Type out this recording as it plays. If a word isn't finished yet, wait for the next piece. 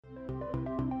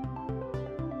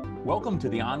Welcome to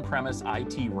the On-Premise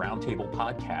IT Roundtable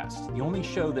podcast, the only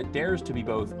show that dares to be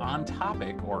both on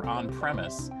topic or on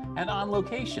premise and on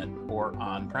location or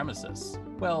on premises.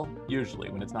 Well, usually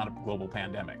when it's not a global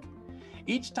pandemic.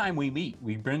 Each time we meet,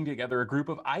 we bring together a group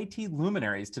of IT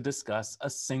luminaries to discuss a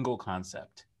single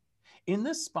concept. In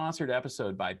this sponsored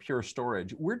episode by Pure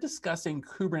Storage, we're discussing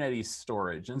Kubernetes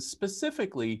storage, and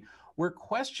specifically, we're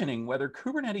questioning whether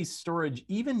Kubernetes storage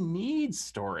even needs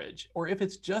storage, or if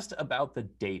it's just about the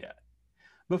data.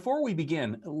 Before we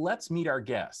begin, let's meet our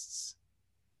guests.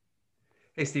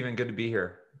 Hey, Stephen, good to be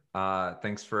here.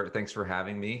 Thanks for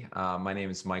having me. My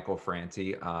name is Michael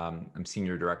Franti. I'm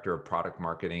Senior Director of Product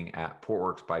Marketing at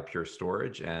Portworx by Pure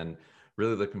Storage, and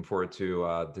really looking forward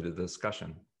to the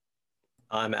discussion.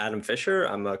 I'm Adam Fisher.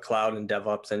 I'm a cloud and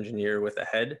DevOps engineer with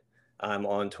Ahead. I'm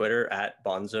on Twitter at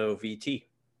BonzoVT.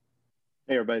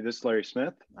 Hey everybody, this is Larry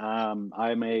Smith. I'm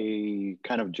a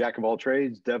kind of jack of all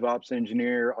trades, DevOps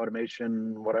engineer,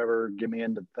 automation, whatever, get me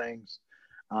into things.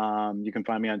 You can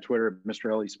find me on Twitter at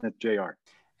Mr. Ellie Smith Jr.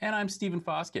 And I'm Stephen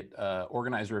Foskett,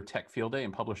 organizer of Tech Field Day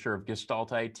and publisher of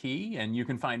Gestalt IT, and you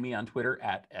can find me on Twitter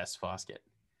at sfoskett.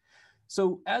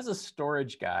 So as a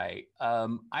storage guy,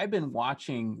 I've been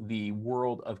watching the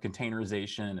world of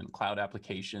containerization and cloud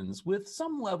applications with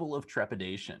some level of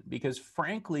trepidation, because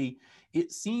frankly,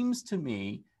 it seems to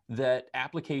me that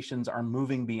applications are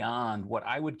moving beyond what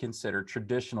I would consider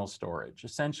traditional storage.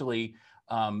 Essentially,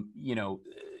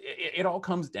 it all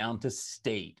comes down to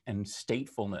state and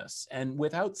statefulness. And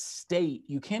without state,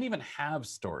 you can't even have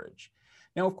storage.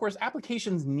 Now, of course,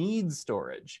 applications need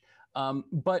storage,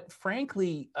 but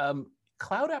frankly,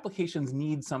 cloud applications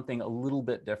need something a little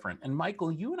bit different. And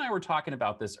Michael, you and I were talking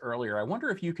about this earlier. I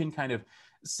wonder if you can kind of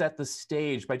set the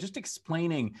stage by just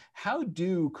explaining, how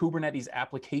do Kubernetes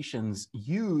applications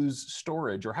use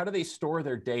storage, or how do they store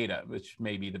their data, which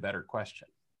may be the better question.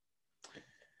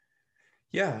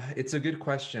 Yeah, it's a good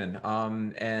question. I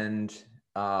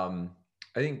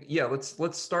think,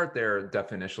 let's start there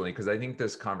definitionally, because I think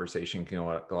this conversation can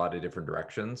go a lot of different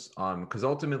directions. Because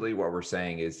ultimately what we're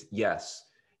saying is, yes,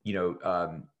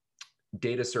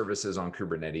 data services on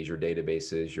Kubernetes, your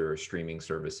databases, your streaming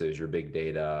services, your big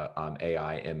data,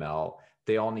 AI, ML,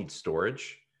 they all need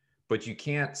storage, but you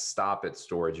can't stop at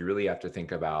storage. You really have to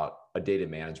think about a data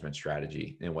management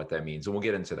strategy and what that means. And we'll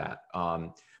get into that.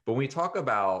 But when we talk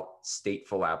about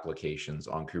stateful applications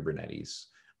on Kubernetes,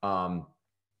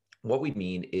 what we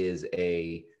mean is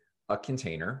a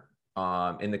container.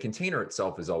 And the container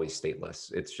itself is always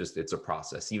stateless. It's a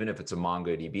process. Even if it's a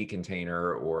MongoDB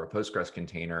container or a Postgres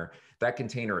container, that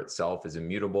container itself is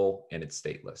immutable and it's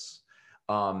stateless.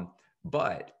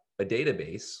 But a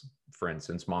database, for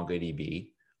instance, MongoDB,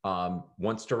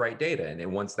 wants to write data, and it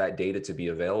wants that data to be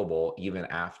available even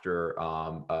after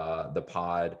the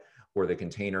pod or the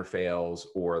container fails,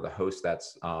 or the host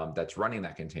that's running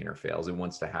that container fails. It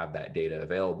wants to have that data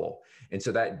available. And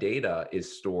so that data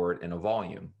is stored in a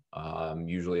volume.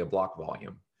 Usually a block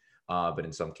volume, but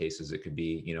in some cases it could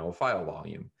be, a file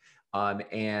volume.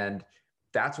 And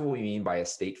that's what we mean by a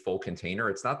stateful container.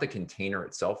 It's not the container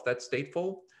itself that's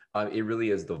stateful. It really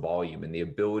is the volume and the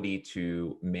ability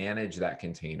to manage that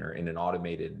container in an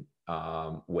automated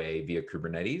way via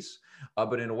Kubernetes,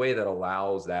 but in a way that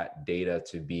allows that data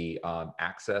to be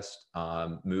accessed,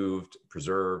 moved,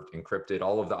 preserved, encrypted,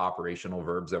 all of the operational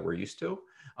verbs that we're used to.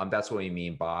 That's what we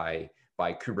mean by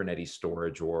Kubernetes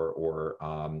storage or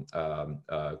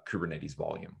Kubernetes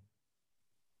volume.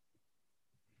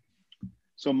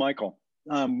 So Michael,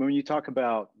 when you talk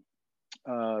about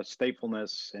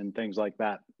statefulness and things like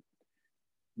that,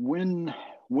 when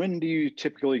do you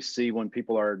typically see when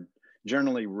people are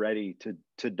generally ready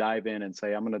to dive in and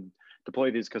say, I'm going to deploy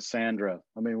these Cassandra?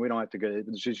 I mean, we don't have to go,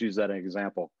 let's just use that as an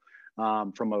example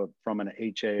from an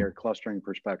HA or clustering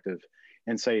perspective,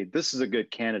 and say, this is a good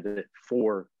candidate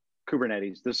for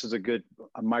Kubernetes. This is a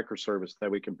microservice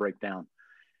that we can break down.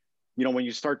 When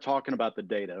you start talking about the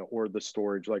data or the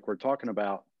storage, like we're talking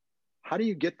about, how do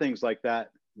you get things like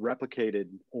that replicated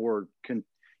or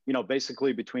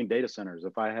basically between data centers?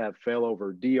 If I have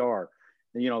failover, DR,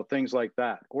 things like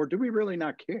that, or do we really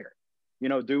not care?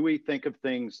 Do we think of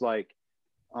things like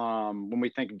when we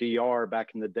think DR back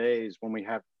in the days when we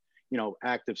have,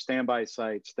 active standby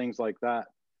sites, things like that.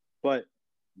 But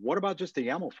what about just the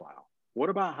YAML file? What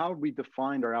about how we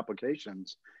defined our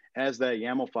applications as that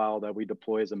YAML file that we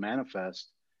deploy as a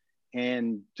manifest,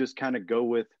 and just kind of go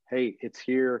with, hey, it's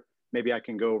here. Maybe I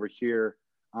can go over here.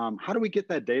 How do we get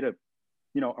that data,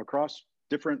 across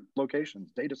different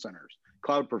locations, data centers,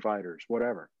 cloud providers,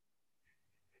 whatever?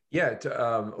 Yeah,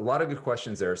 a lot of good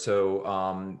questions there. So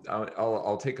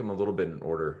I'll take them a little bit in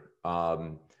order.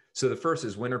 So the first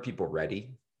is, when are people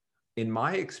ready? In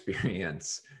my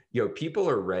experience, people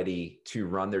are ready to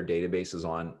run their databases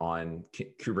on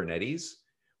Kubernetes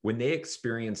when they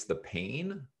experience the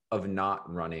pain of not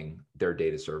running their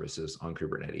data services on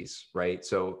Kubernetes, right?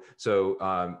 So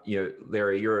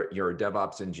Larry, you're a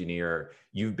DevOps engineer.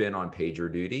 You've been on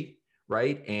PagerDuty,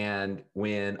 right? And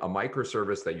when a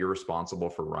microservice that you're responsible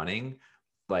for running,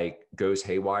 like, goes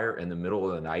haywire in the middle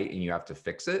of the night and you have to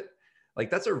fix it, like,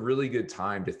 that's a really good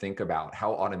time to think about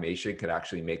how automation could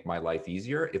actually make my life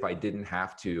easier if I didn't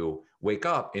have to wake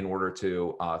up in order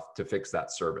to fix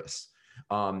that service.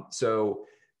 So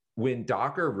when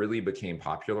Docker really became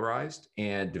popularized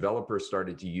and developers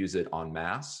started to use it en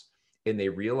masse, and they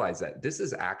realized that this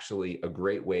is actually a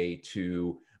great way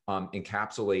to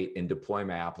encapsulate and deploy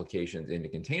my applications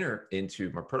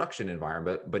into my production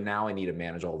environment, but now I need to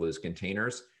manage all those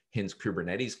containers, hence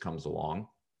Kubernetes comes along.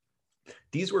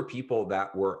 These were people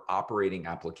that were operating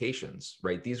applications,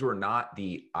 right? These were not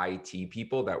the IT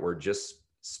people that were just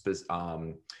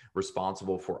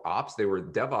responsible for ops. They were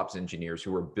DevOps engineers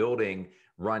who were building,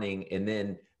 running, and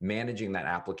then managing that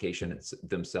application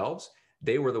themselves.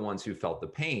 They were the ones who felt the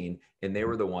pain, and they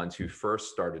were the ones who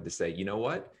first started to say, you know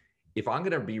what? If I'm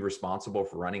going to be responsible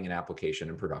for running an application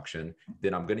in production,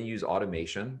 then I'm going to use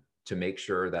automation to make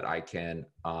sure that I can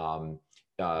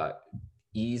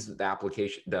ease the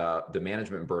application, the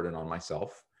management burden on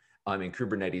myself. And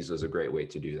Kubernetes is a great way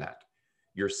to do that.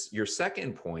 Your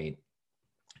second point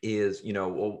is,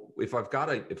 well, if I've got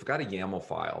a YAML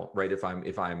file, right? If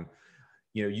I'm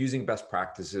using best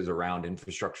practices around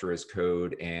infrastructure as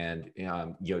code and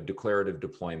declarative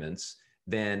deployments,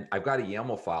 then I've got a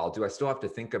YAML file. Do I still have to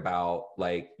think about,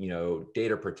 like,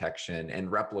 data protection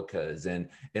and replicas and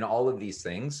all of these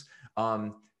things?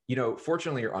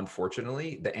 Fortunately or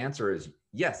unfortunately, the answer is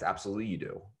yes, absolutely you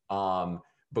do.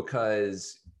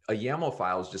 Because a YAML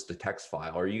file is just a text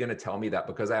file. Are you going to tell me that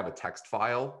because I have a text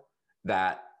file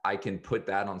that I can put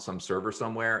that on some server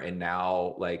somewhere and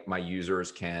now, like, my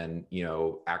users can,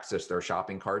 access their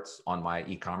shopping carts on my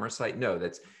e-commerce site? No,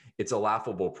 it's a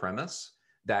laughable premise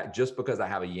that just because I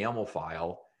have a YAML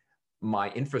file, my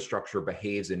infrastructure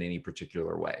behaves in any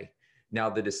particular way.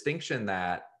 Now, the distinction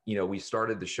that we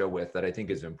started the show with that I think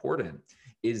is important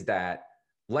is that,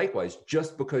 likewise,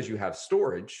 just because you have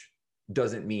storage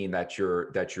doesn't mean that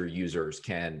your users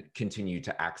can continue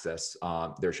to access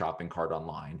their shopping cart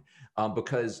online,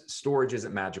 because storage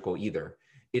isn't magical either.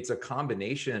 It's a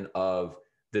combination of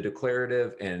the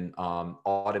declarative and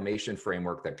automation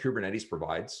framework that Kubernetes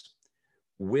provides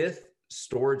with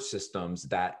storage systems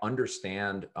that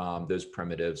understand those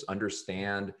primitives,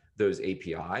 understand those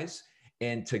APIs,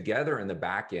 and together in the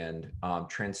back end,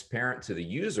 transparent to the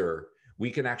user, we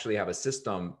can actually have a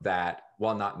system that,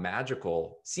 while not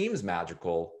magical, seems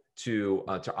magical to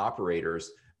operators,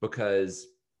 because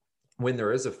when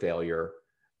there is a failure,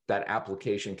 that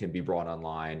application can be brought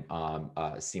online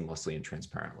seamlessly and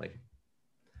transparently.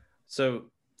 So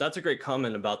that's a great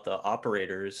comment about the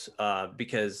operators,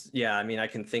 because, yeah, I mean, I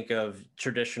can think of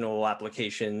traditional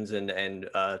applications and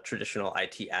traditional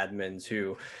IT admins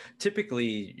who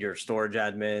typically, your storage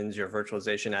admins, your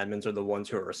virtualization admins are the ones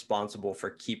who are responsible for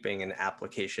keeping an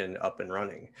application up and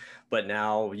running. But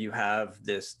now you have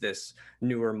this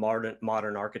newer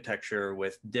modern architecture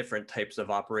with different types of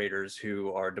operators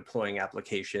who are deploying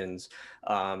applications,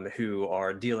 who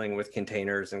are dealing with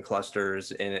containers and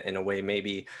clusters in a way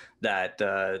maybe that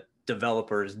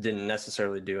developers didn't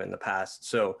necessarily do in the past.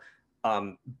 So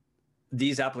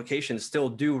these applications still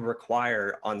do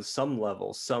require, on some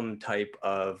level, some type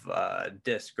of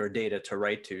disk or data to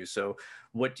write to. So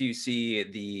what do you see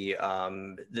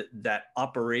that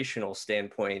operational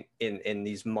standpoint in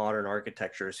these modern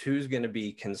architectures? Who's going to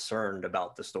be concerned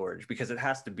about the storage? Because it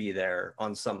has to be there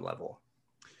on some level.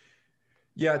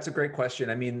 Yeah, it's a great question.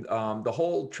 I mean, the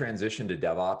whole transition to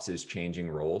DevOps is changing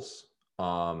roles.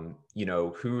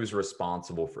 Who's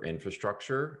responsible for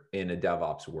infrastructure in a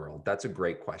DevOps world? That's a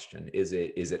great question. Is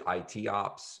it IT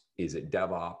ops? Is it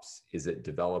DevOps? Is it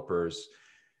developers?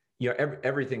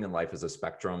 Everything in life is a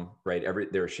spectrum, right?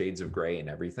 There are shades of gray in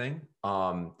everything.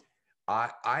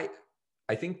 I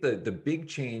think the big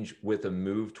change with a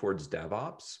move towards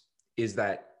DevOps is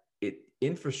that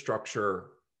infrastructure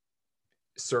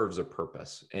serves a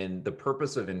purpose. And the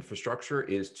purpose of infrastructure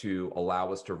is to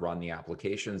allow us to run the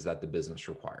applications that the business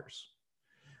requires.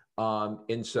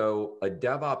 And so a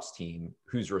DevOps team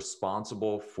who's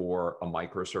responsible for a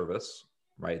microservice,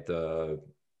 right? The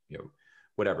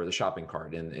shopping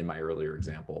cart in my earlier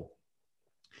example.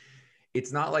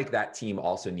 It's not like that team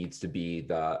also needs to be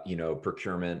the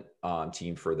procurement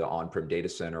team for the on-prem data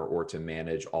center or to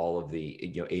manage all of the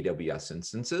AWS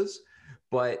instances.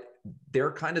 but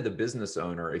they're kind of the business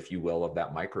owner, if you will, of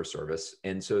that microservice.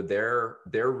 And so they're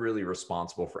really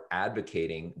responsible for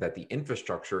advocating that the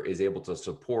infrastructure is able to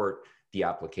support the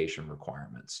application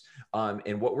requirements.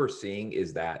 And what we're seeing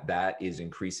is that that is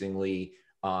increasingly,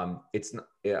 it's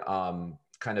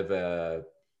kind of a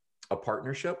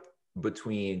partnership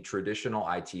between traditional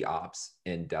IT ops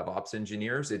and DevOps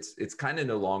engineers. It's kind of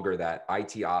no longer that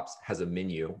IT ops has a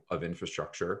menu of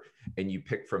infrastructure and you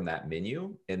pick from that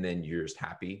menu and then you're just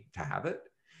happy to have it.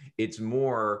 It's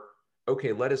more,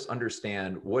 okay, let us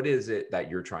understand what is it that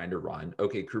you're trying to run.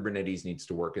 Okay, Kubernetes needs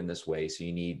to work in this way. So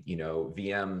you need,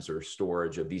 VMs or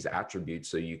storage of these attributes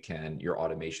so your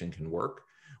automation can work.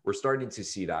 We're starting to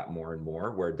see that more and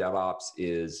more, where DevOps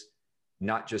is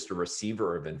not just a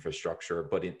receiver of infrastructure,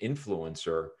 but an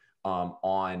influencer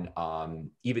on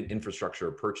even infrastructure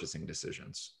purchasing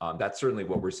decisions. That's certainly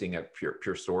what we're seeing at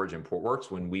Pure Storage and Portworx.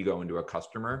 When we go into a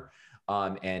customer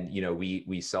and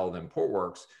we sell them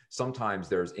Portworx, sometimes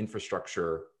there's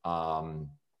infrastructure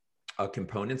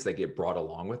components that get brought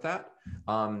along with that,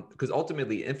 because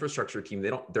ultimately, infrastructure team,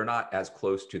 they're not as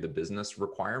close to the business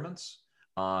requirements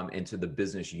and to the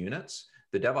business units.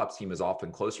 The DevOps team is often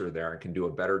closer there and can do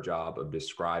a better job of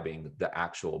describing the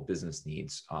actual business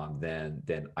needs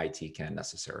than IT can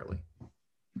necessarily.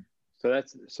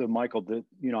 So Michael,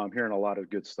 I'm hearing a lot of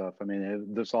good stuff. I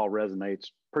mean, this all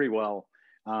resonates pretty well.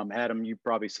 Adam, you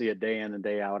probably see it day in and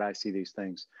day out. I see these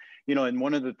things, and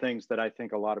one of the things that I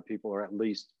think a lot of people, or at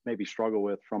least maybe struggle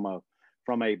with from a,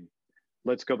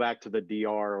 let's go back to the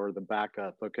DR or the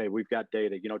backup. Okay, we've got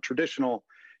data,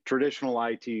 traditional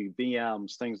IT,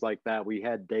 VMs, things like that. We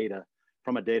had data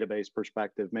from a database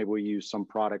perspective. Maybe we use some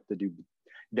product to do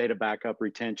data backup,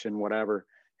 retention, whatever,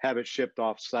 have it shipped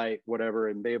off site, whatever,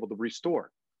 and be able to restore.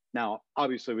 Now,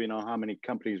 obviously, we know how many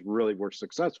companies really were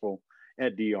successful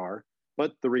at DR,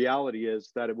 but the reality is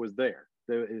that it was there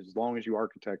as long as you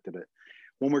architected it.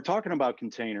 When we're talking about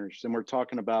containers and we're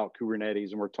talking about Kubernetes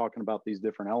and we're talking about these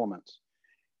different elements,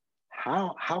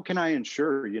 how can I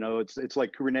ensure, it's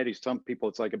like Kubernetes, some people,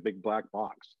 it's like a big black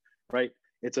box, right?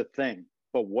 It's a thing,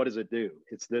 but what does it do?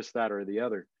 It's this, that, or the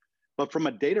other. But from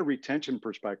a data retention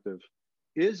perspective,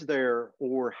 is there,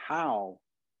 or how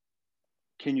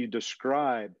can you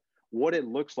describe what it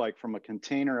looks like from a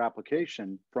container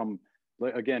application from,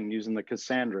 again, using the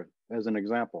Cassandra as an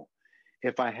example?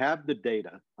 If I have the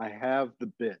data, I have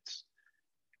the bits,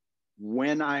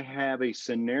 when I have a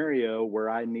scenario where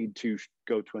I need to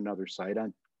go to another site,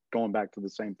 I'm going back to the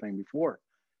same thing before.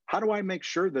 How do I make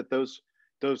sure that those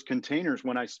containers,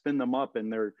 when I spin them up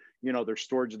and their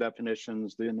storage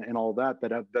definitions and all that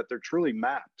they're truly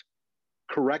mapped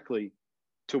correctly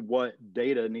to what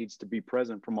data needs to be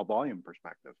present from a volume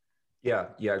perspective?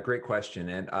 Yeah, great question.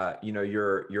 And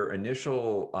your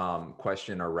initial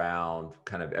question around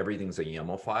kind of everything's a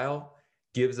YAML file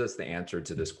gives us the answer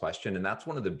to this question. And that's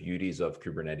one of the beauties of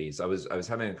Kubernetes. I was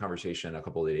having a conversation a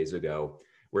couple of days ago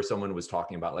where someone was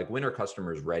talking about, like, when are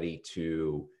customers ready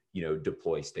to,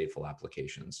 deploy stateful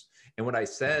applications? And what I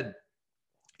said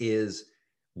is,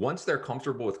 once they're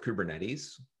comfortable with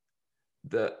Kubernetes,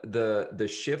 the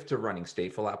shift to running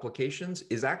stateful applications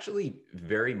is actually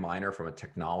very minor from a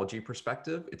technology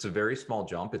perspective. It's a very small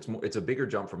jump. It's a bigger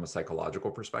jump from a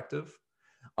psychological perspective.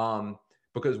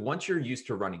 Because once you're used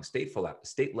to running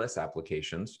stateless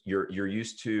applications, you're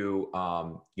used to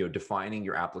defining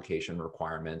your application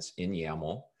requirements in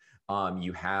YAML.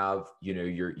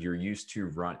 You're used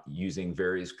to using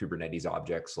various Kubernetes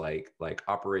objects like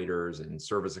operators and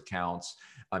service accounts.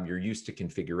 You're used to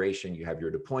configuration. You have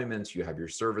your deployments. You have your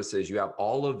services. You have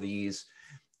all of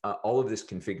this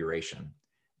configuration.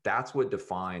 That's what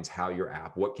defines how your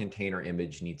app, what container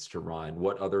image needs to run,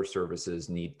 what other services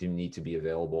need to be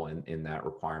available in that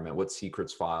requirement, what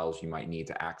secrets files you might need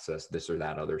to access this or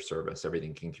that other service.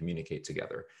 Everything can communicate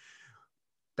together.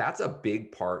 That's a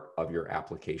big part of your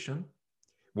application.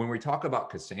 When we talk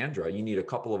about Cassandra, you need a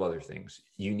couple of other things.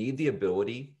 You need the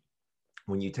ability,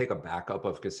 when you take a backup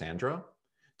of Cassandra,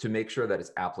 to make sure that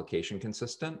it's application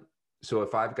consistent. So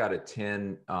if I've got a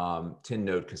 10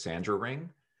 node Cassandra ring,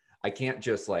 I can't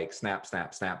just like snap,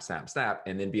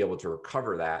 and then be able to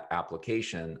recover that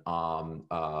application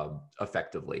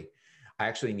effectively. I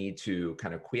actually need to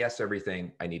kind of quiesce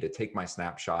everything. I need to take my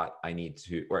snapshot.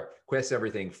 Or quiesce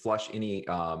everything, flush any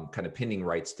kind of pending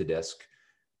writes to disk,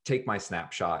 take my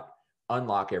snapshot,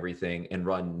 unlock everything, and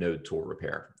run node tool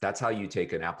repair. That's how you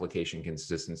take an application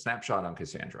consistent snapshot on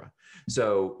Cassandra.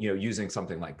 So, using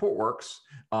something like Portworx,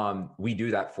 we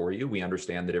do that for you. We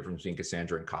understand the difference between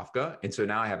Cassandra and Kafka. And so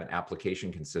now I have an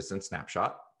application consistent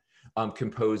snapshot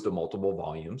composed of multiple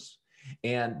volumes.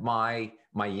 And my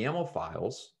YAML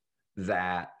files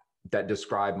that that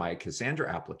describe my Cassandra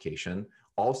application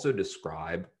also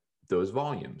describe those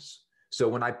volumes. So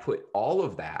when I put all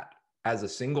of that as a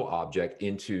single object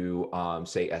into,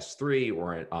 say, S3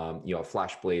 or a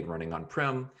FlashBlade running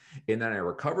on-prem, and then I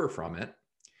recover from it,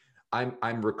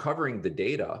 I'm recovering the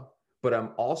data, but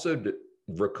I'm also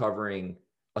recovering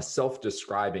a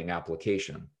self-describing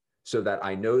application so that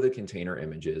I know the container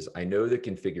images, I know the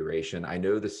configuration, I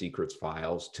know the secrets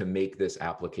files to make this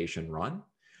application run.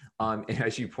 And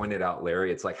as you pointed out,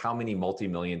 Larry, it's like how many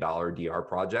multi-million-dollar DR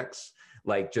projects,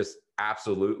 like just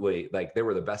absolutely, like they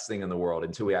were the best thing in the world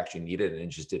until we actually needed it and it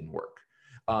just didn't work.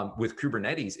 With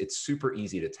Kubernetes, it's super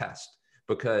easy to test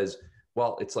because,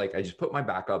 well, it's like I just put my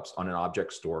backups on an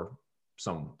object store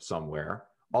somewhere.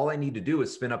 All I need to do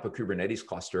is spin up a Kubernetes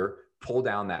cluster, pull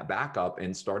down that backup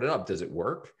and start it up. Does it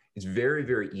work? It's very,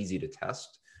 very easy to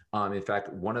test. In fact,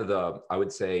 I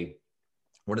would say,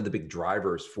 one of the big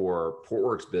drivers for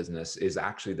Portworx business is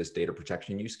actually this data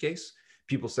protection use case.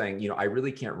 People saying, I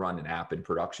really can't run an app in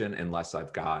production unless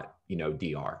I've got,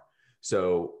 DR.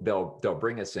 So they'll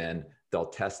bring us in, they'll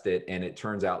test it, and it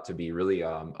turns out to be really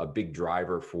a big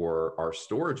driver for our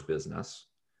storage business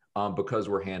because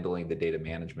we're handling the data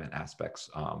management aspects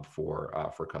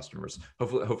for customers.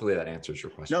 Hopefully that answers your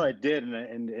question. No, it did,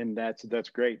 and that's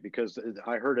great, because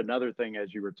I heard another thing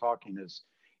as you were talking is,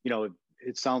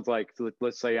 it sounds like,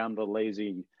 let's say I'm the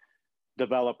lazy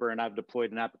developer and I've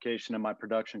deployed an application in my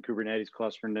production Kubernetes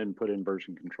cluster and then put in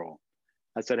version control.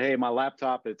 I said, hey, my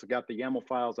laptop, it's got the YAML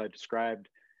files I described,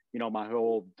 my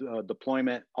whole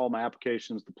deployment, all my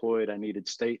applications deployed. I needed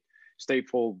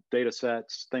stateful data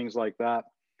sets, things like that.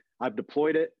 I've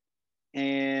deployed it,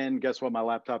 and guess what? My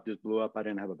laptop just blew up. I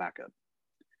didn't have a backup.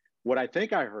 What I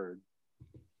think I heard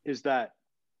is that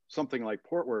something like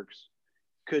Portworx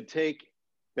could take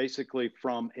basically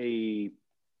from a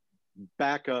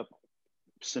backup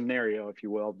scenario, if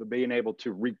you will, to being able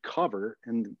to recover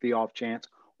in the off chance,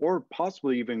 or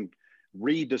possibly even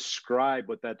re-describe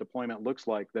what that deployment looks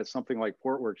like, that something like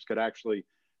Portworx could actually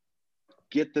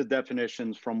get the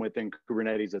definitions from within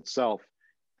Kubernetes itself,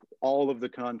 all of the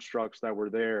constructs that were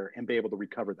there, and be able to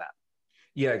recover that.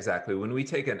 Yeah, exactly. When we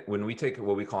take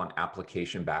what we call an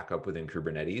application backup within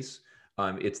Kubernetes,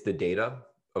 it's the data,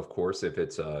 of course, if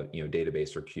it's a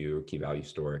database or queue or key value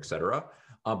store, et cetera.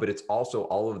 But it's also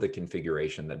all of the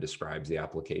configuration that describes the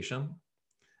application.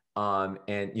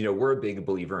 And we're a big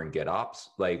believer in GitOps.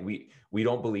 Like we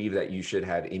don't believe that you should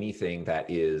have anything that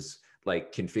is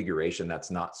like configuration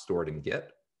that's not stored in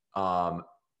Git.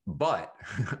 But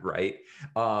right,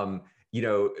 the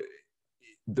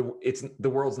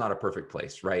world's not a perfect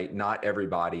place, right? Not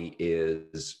everybody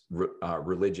is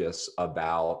religious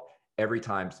about every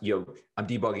time, I'm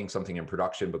debugging something in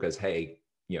production because, hey,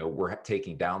 we're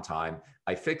taking downtime.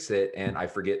 I fix it and I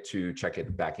forget to check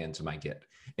it back into my Git.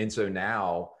 And so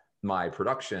now my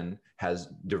production has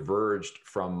diverged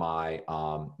from my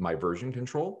my version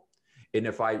control. And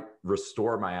if I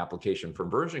restore my application from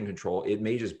version control, it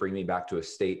may just bring me back to a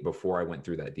state before I went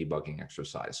through that debugging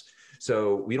exercise.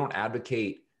 So we don't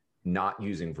advocate not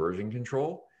using version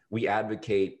control. We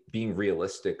advocate being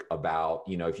realistic about,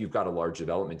 if you've got a large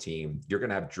development team, you're going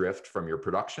to have drift from your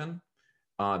production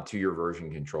to your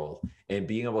version control, and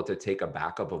being able to take a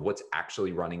backup of what's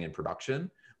actually running in production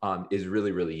is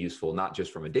really, really useful, not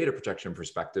just from a data protection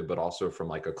perspective, but also from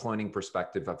like a cloning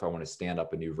perspective, if I want to stand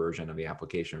up a new version of the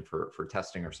application for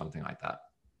testing or something like that.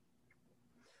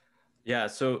 Yeah,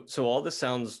 so all this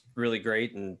sounds really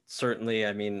great, and certainly,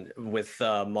 I mean, with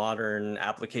modern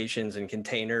applications and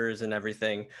containers and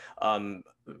everything,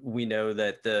 we know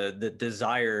that the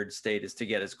desired state is to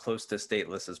get as close to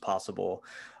stateless as possible.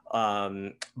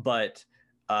 But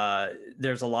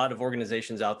there's a lot of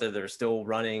organizations out there that are still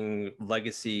running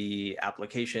legacy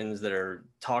applications that are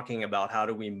talking about how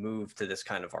do we move to this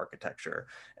kind of architecture.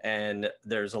 And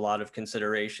there's a lot of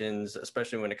considerations,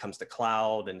 especially when it comes to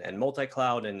cloud and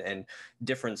multi-cloud and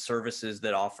different services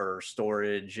that offer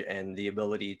storage and the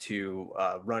ability to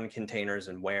run containers,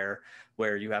 and where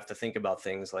you have to think about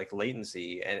things like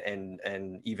latency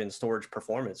and even storage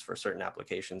performance for certain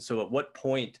applications. So at what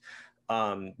point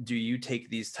do you take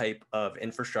these type of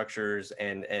infrastructures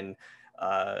and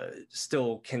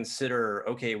still consider,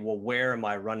 okay, well, where am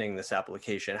I running this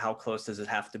application? How close does it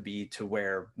have to be to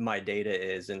where my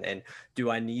data is? And do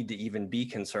I need to even be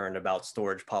concerned about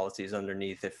storage policies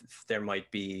underneath if there might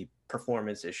be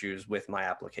performance issues with my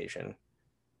application?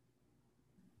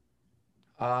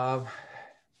 Yeah,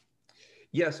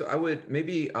 so I would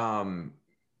maybe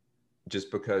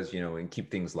just because, and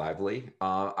keep things lively,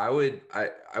 I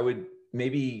would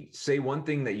maybe say one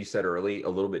thing that you said early a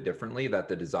little bit differently, that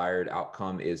the desired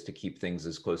outcome is to keep things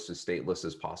as close to stateless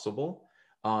as possible.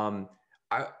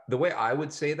 The way I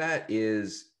would say that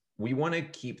is we want to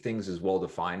keep things as well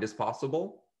defined as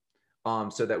possible,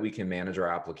 so that we can manage our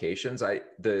applications.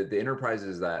 The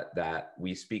enterprises that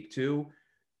we speak to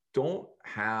don't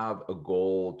have a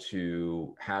goal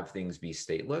to have things be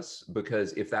stateless,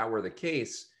 because if that were the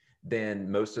case, then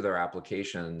most of their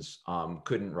applications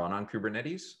couldn't run on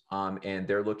Kubernetes. And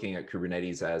they're looking at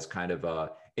Kubernetes as kind of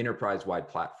a enterprise-wide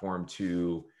platform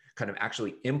to kind of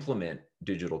actually implement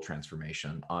digital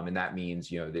transformation. And that means,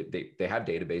 they have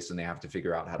database and they have to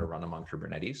figure out how to run them on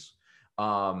Kubernetes.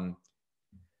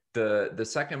 The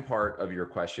second part of your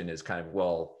question is kind of,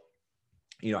 well,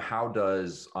 how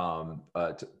does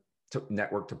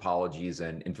network topologies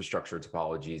and infrastructure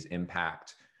topologies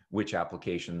impact which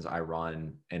applications I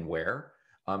run and where?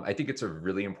 I think it's a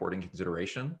really important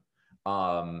consideration.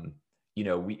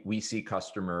 We see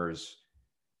customers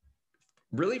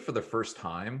really for the first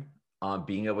time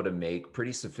being able to make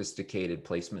pretty sophisticated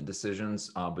placement decisions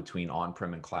between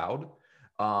on-prem and cloud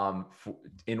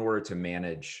in order to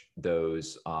manage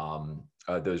those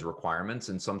requirements.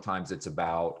 And sometimes it's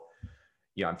about,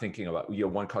 I'm thinking about,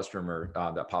 one customer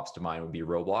that pops to mind would be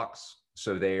Roblox.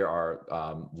 So they are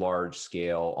large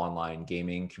scale online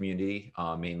gaming community,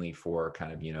 mainly for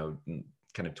kind of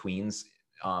tweens.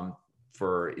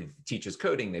 For it teaches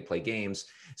coding, they play games.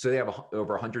 So they have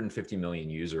over 150 million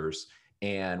users.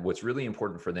 And what's really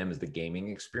important for them is the gaming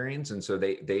experience. And so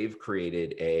they've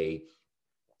created a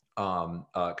kind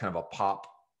of a POP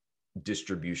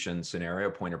distribution scenario,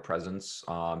 point of presence,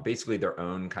 basically their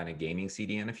own kind of gaming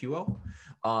CDN, if you will.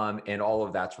 And all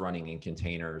of that's running in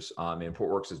containers. And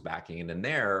Portworx is backing it in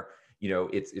there.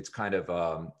 It's kind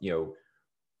of,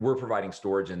 we're providing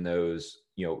storage in those,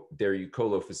 their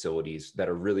colo facilities that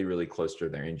are really, really close to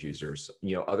their end users.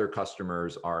 Other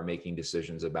customers are making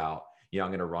decisions about, I'm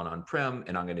going to run on-prem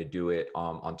and I'm going to do it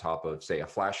on top of, say, a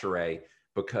flash array,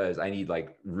 because I need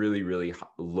like really, really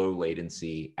low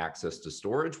latency access to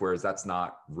storage. Whereas that's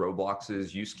not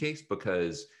Roblox's use case,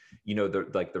 because,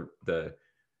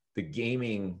 the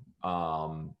gaming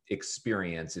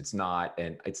experience, it's not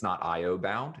IO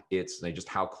bound. It's just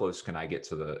how close can I get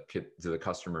to the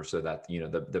customer so that,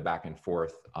 the back and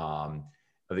forth of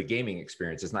the gaming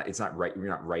experience, it's not right. You're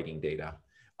not writing data.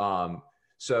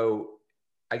 So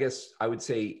I guess I would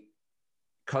say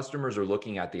customers are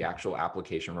looking at the actual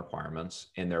application requirements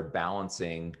and they're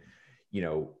balancing,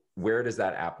 where does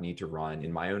that app need to run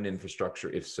in my own infrastructure?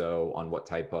 If so, on what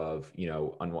type of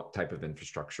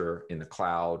infrastructure in the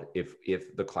cloud?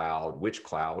 If the cloud, which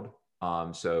cloud?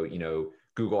 So,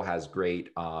 Google has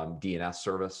great DNS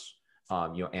service.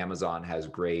 Amazon has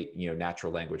great,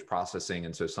 natural language processing.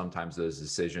 And so sometimes those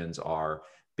decisions are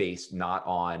based not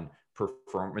on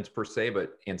performance per se,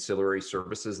 but ancillary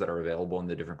services that are available in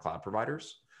the different cloud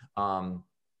providers.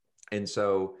 And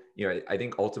so, I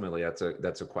think ultimately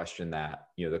that's a question that,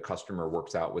 the customer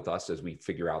works out with us as we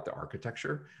figure out the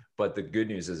architecture. But the good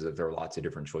news is that there are lots of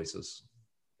different choices.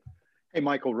 Hey,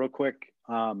 Michael, real quick,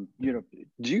 do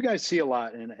you guys see a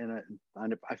lot, and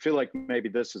I feel like maybe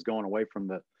this is going away from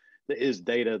the is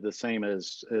data the same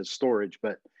as storage,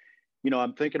 but,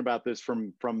 I'm thinking about this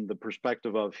from the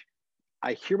perspective of,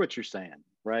 I hear what you're saying,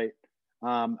 right?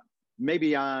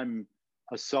 Maybe I'm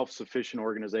a self-sufficient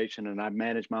organization and I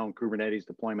manage my own Kubernetes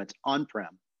deployments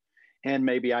on-prem, and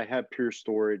maybe I have Pure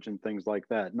Storage and things like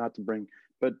that. Not to bring,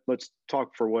 but let's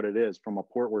talk for what it is from a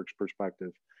Portworx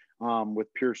perspective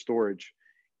with Pure Storage.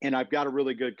 And I've got a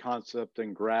really good concept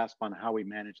and grasp on how we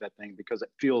manage that thing because it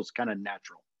feels kind of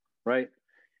natural, right?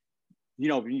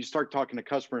 When you start talking to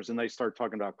customers and they start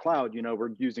talking about cloud,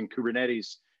 we're using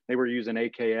Kubernetes, they were using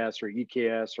AKS or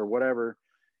EKS or whatever.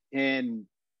 And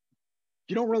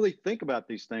you don't really think about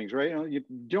these things, right? You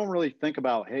don't really think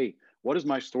about, hey, what does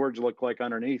my storage look like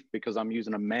underneath because I'm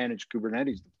using a managed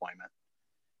Kubernetes deployment?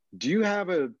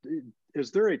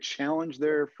 Is there a challenge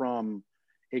there from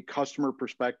a customer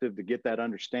perspective to get that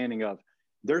understanding of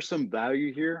there's some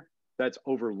value here that's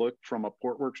overlooked from a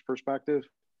Portworx perspective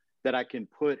that I can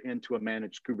put into a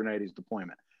managed Kubernetes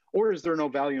deployment? Or is there no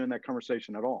value in that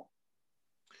conversation at all?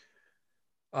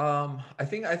 I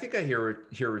think I hear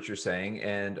what you're saying,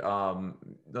 and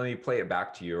let me play it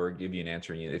back to you or give you an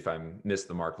answer. If I miss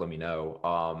the mark, let me know.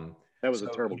 That was a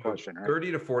terrible question, right?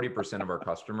 30 to 40% of our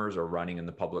customers are running in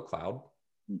the public cloud,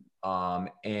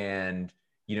 and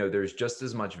there's just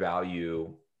as much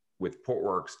value with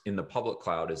Portworx in the public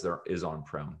cloud as there is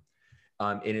on-prem,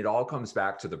 and it all comes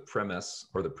back to the premise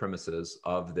or the premises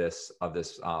of this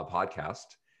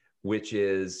podcast, which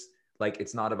is like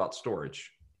it's not about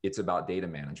storage. It's about data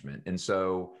management. And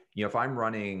so, if I'm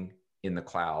running in the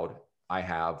cloud, I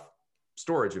have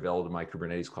storage available to my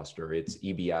Kubernetes cluster. It's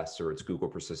EBS or it's Google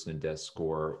Persistent Disk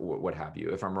or what have you.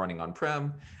 If I'm running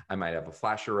on-prem, I might have a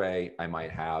flash array. I might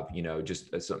have,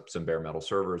 just some bare metal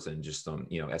servers and just some,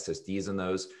 SSDs in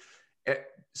those.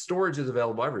 Storage is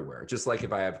available everywhere. Just like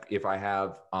if I have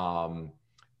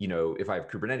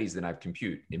Kubernetes, then I have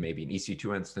compute. It may be an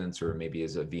EC2 instance or maybe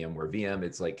as a VMware VM.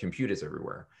 It's like compute is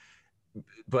everywhere.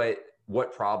 But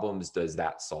what problems does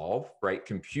that solve, right?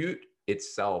 Compute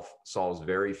itself solves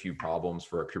very few problems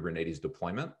for a Kubernetes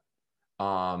deployment.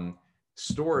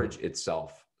 Storage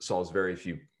itself solves very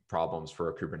few problems for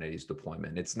a Kubernetes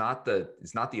deployment. It's not the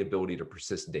ability to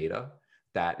persist data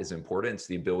that is important. It's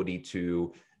the ability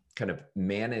to kind of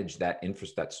manage that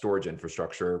storage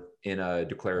infrastructure in a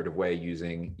declarative way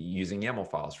using YAML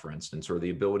files, for instance, or the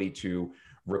ability to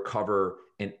recover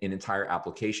an entire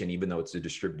application, even though it's a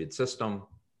distributed system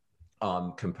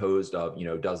composed of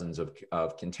dozens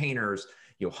of containers,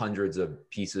 hundreds of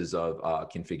pieces of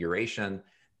configuration.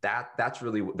 That's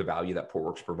really the value that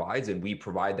Portworx provides, and we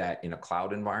provide that in a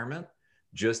cloud environment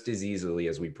just as easily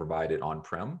as we provide it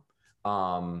on-prem.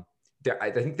 I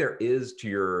think there is, to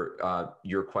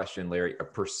your question, Larry, a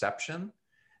perception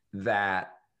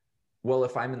that, well,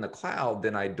 if I'm in the cloud,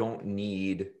 then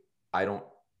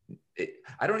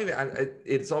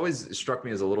it's always struck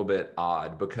me as a little bit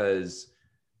odd because,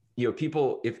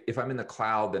 people, if I'm in the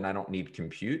cloud, then I don't need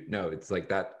compute. No, it's like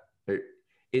that.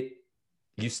 In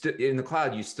the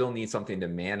cloud, you still need something to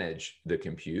manage the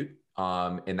compute.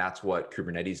 And that's what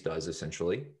Kubernetes does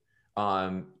essentially.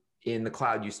 In the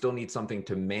cloud, you still need something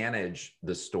to manage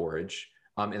the storage.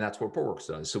 And that's what Portworx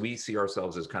does. So we see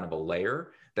ourselves as kind of a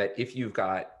layer that if you've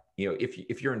got,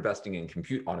 if you're investing in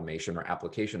compute automation or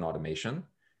application automation,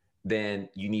 then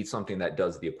you need something that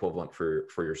does the equivalent for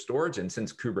your storage. And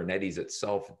since Kubernetes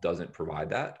itself doesn't provide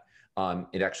that,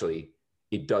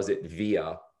 it does it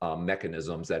via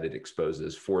mechanisms that it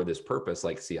exposes for this purpose,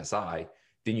 like CSI,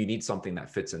 then you need something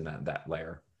that fits in that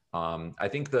layer. I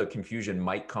think the confusion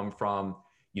might come from,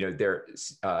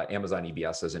 Amazon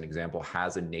EBS, as an example,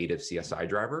 has a native CSI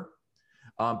driver.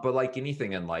 But like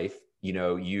anything in life,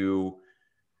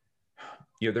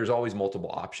 there's always multiple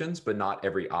options, but not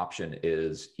every option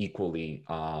is equally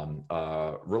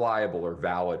reliable or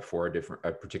valid for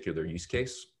a particular use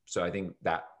case. So I think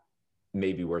that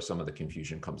may be where some of the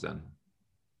confusion comes in.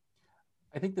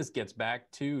 I think this gets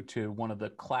back to one of the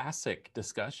classic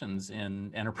discussions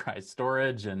in enterprise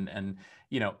storage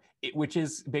which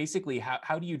is basically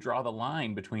how do you draw the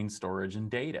line between storage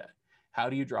and data? How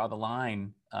do you draw the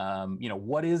line?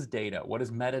 What is data? What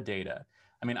is metadata?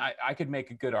 I mean, I could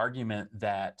make a good argument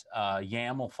that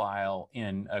YAML file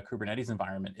in a Kubernetes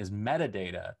environment is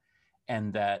metadata,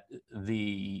 and that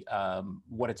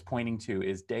what it's pointing to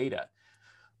is data.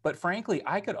 But frankly,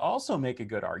 I could also make a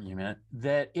good argument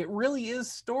that it really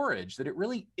is storage, that it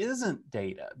really isn't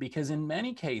data, because in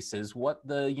many cases, what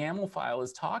the YAML file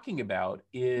is talking about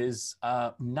is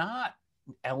not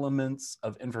elements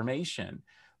of information,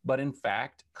 but in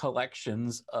fact,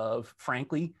 collections of,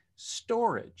 frankly,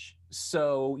 storage.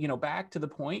 So, back to the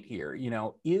point here,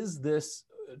 is this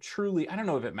truly, I don't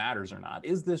know if it matters or not,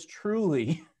 is this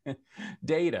truly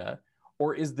data,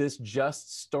 or is this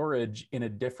just storage in a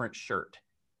different shirt?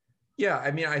 Yeah,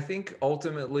 I mean, I think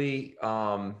ultimately,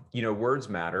 words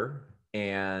matter.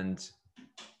 And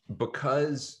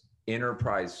because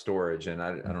enterprise storage, and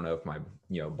I don't know if my,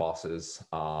 bosses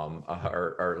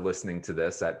are listening to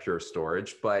this at Pure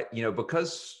Storage, but,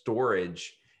 because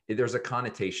storage, there's a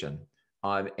connotation.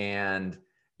 And,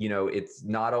 it's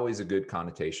not always a good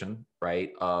connotation,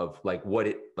 right? Of like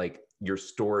your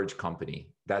storage company.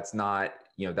 That's not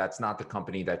the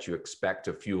company that you expect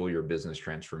to fuel your business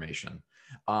transformation.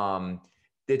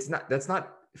 That's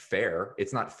not fair.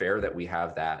 It's not fair that we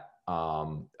have that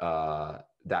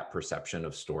perception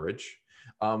of storage.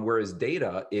 Whereas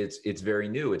data, it's very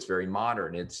new, it's very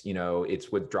modern. It's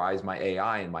what drives my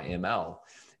AI and my ML.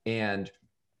 And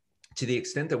to the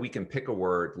extent that we can pick a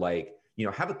word like,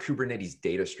 have a Kubernetes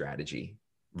data strategy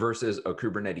versus a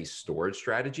Kubernetes storage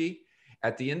strategy,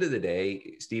 at the end of the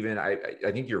day, Stephen, I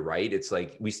think you're right. It's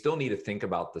like we still need to think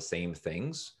about the same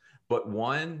things, but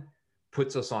one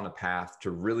puts us on a path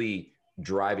to really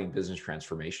driving business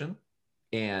transformation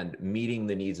and meeting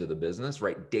the needs of the business,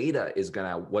 right? Data is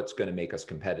what's going to make us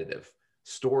competitive.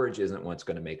 Storage isn't what's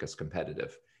going to make us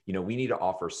competitive. We need to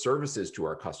offer services to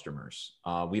our customers.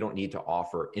 We don't need to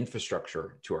offer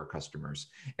infrastructure to our customers.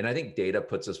 And I think data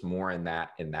puts us more in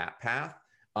that path.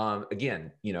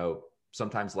 Again,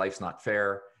 sometimes life's not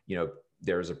fair.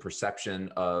 There's a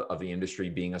perception of the industry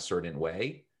being a certain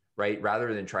way, right?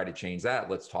 Rather than try to change that,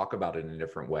 let's talk about it in a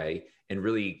different way and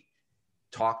really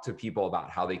talk to people about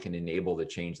how they can enable the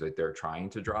change that they're trying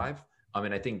to drive.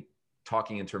 And I think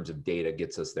talking in terms of data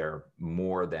gets us there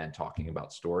more than talking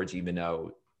about storage, even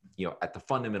though, at the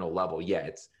fundamental level,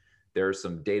 there's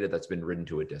some data that's been written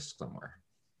to a disk somewhere.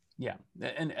 Yeah,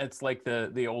 and it's like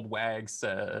the old wag's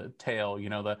tale.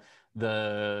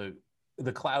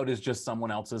 The cloud is just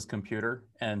someone else's computer,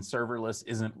 and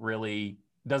serverless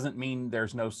doesn't mean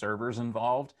there's no servers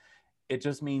involved. It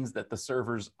just means that the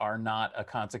servers are not a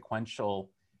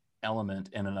consequential element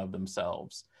in and of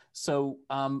themselves. So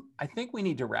I think we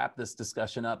need to wrap this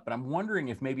discussion up, but I'm wondering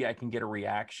if maybe I can get a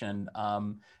reaction.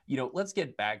 Let's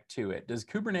get back to it. Does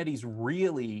Kubernetes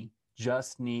really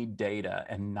just need data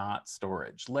and not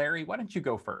storage? Larry, why don't you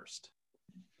go first?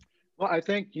 Well, I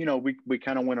think, we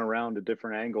kind of went around a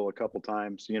different angle a couple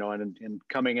times, and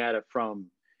coming at it from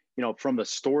the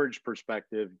storage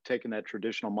perspective, taking that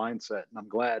traditional mindset. And I'm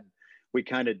glad we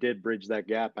kind of did bridge that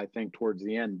gap, I think, towards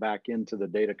the end back into the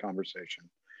data conversation.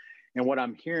 And what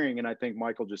I'm hearing, and I think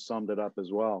Michael just summed it up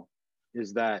as well,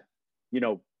 is that,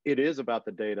 it is about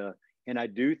the data. And I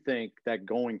do think that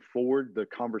going forward, the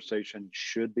conversation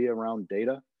should be around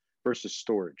data versus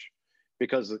storage.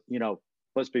 Because,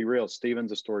 let's be real,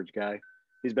 Steven's a storage guy.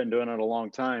 He's been doing it a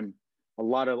long time. A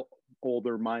lot of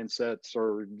older mindsets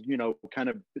or, kind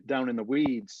of down in the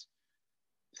weeds,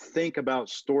 think about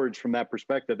storage from that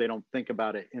perspective. They don't think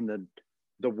about it in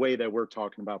the way that we're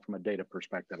talking about from a data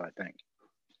perspective, I think.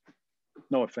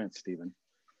 No offense, Steven.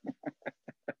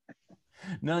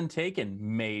 None taken,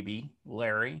 maybe,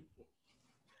 Larry.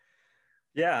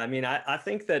 Yeah, I mean, I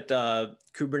think that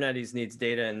Kubernetes needs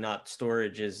data and not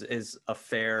storage is a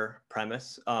fair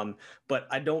premise. But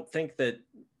I don't think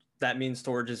that means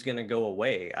storage is going to go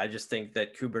away. I just think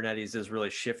that Kubernetes is really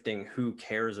shifting who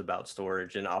cares about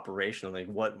storage and operationally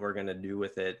what we're going to do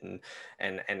with it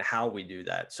and how we do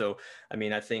that. So, I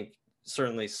mean, I think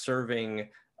certainly serving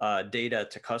data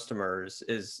to customers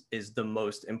is the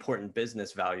most important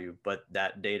business value, but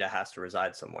that data has to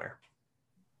reside somewhere.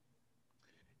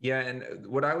 Yeah, and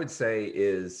what I would say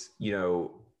is,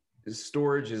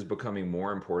 storage is becoming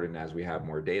more important as we have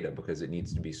more data because it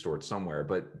needs to be stored somewhere.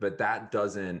 But that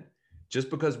doesn't, just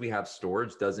because we have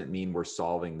storage doesn't mean we're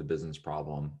solving the business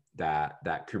problem that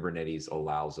Kubernetes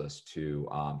allows us to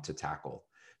tackle.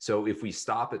 So if we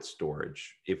stop at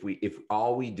storage, if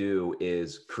all we do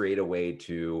is create a way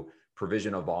to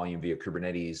provision a volume via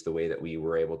Kubernetes the way that we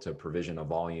were able to provision a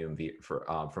volume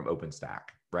from OpenStack,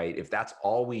 right? If that's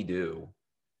all we do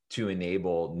to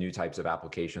enable new types of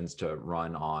applications to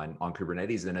run on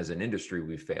Kubernetes, then as an industry,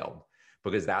 we've failed,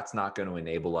 because that's not going to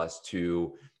enable us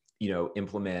to,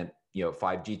 implement,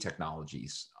 5G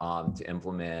technologies, to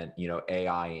implement,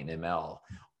 AI and ML.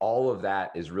 All of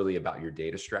that is really about your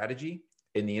data strategy,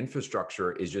 and the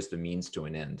infrastructure is just a means to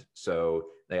an end. So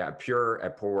at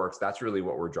Portworx, that's really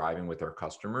what we're driving with our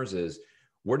customers is,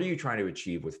 what are you trying to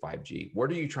achieve with 5G?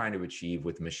 What are you trying to achieve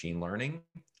with machine learning?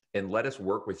 And let us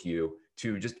work with you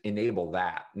to just enable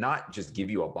that, not just give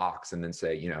you a box and then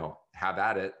say, have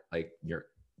at it. Like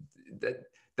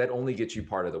that only gets you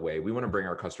part of the way. We want to bring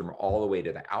our customer all the way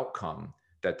to the outcome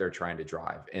that they're trying to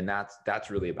drive. And that's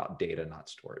really about data, not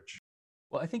storage.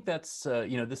 Well, I think that's,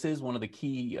 this is one of the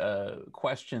key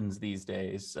questions these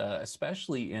days,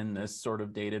 especially in this sort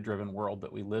of data-driven world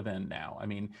that we live in now. I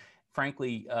mean,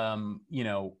 frankly,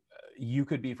 you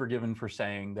could be forgiven for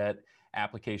saying that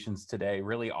applications today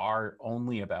really are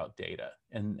only about data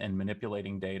and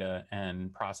manipulating data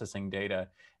and processing data.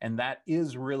 And that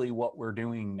is really what we're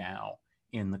doing now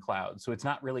in the cloud. So it's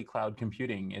not really cloud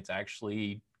computing, it's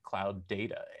actually cloud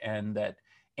data. And that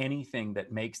anything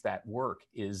that makes that work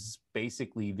is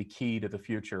basically the key to the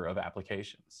future of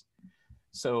applications.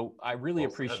 So I really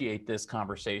appreciate this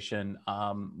conversation.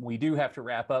 We do have to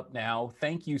wrap up now.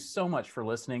 Thank you so much for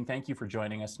listening. Thank you for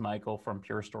joining us, Michael, from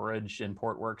Pure Storage and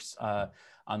Portworx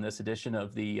on this edition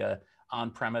of the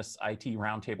On-Premise IT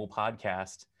Roundtable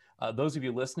podcast. Those of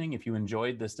you listening, if you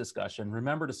enjoyed this discussion,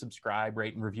 remember to subscribe,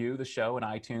 rate, and review the show in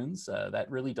iTunes.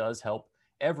 That really does help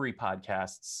every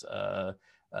podcast's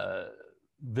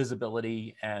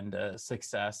visibility and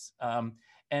success.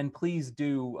 And please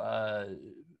do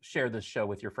share this show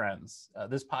with your friends.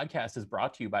 This podcast is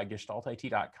brought to you by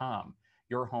GestaltIT.com,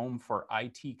 your home for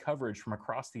IT coverage from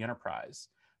across the enterprise.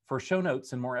 For show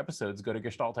notes and more episodes, go to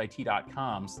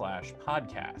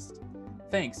GestaltIT.com/podcast.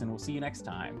 Thanks, and we'll see you next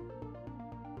time.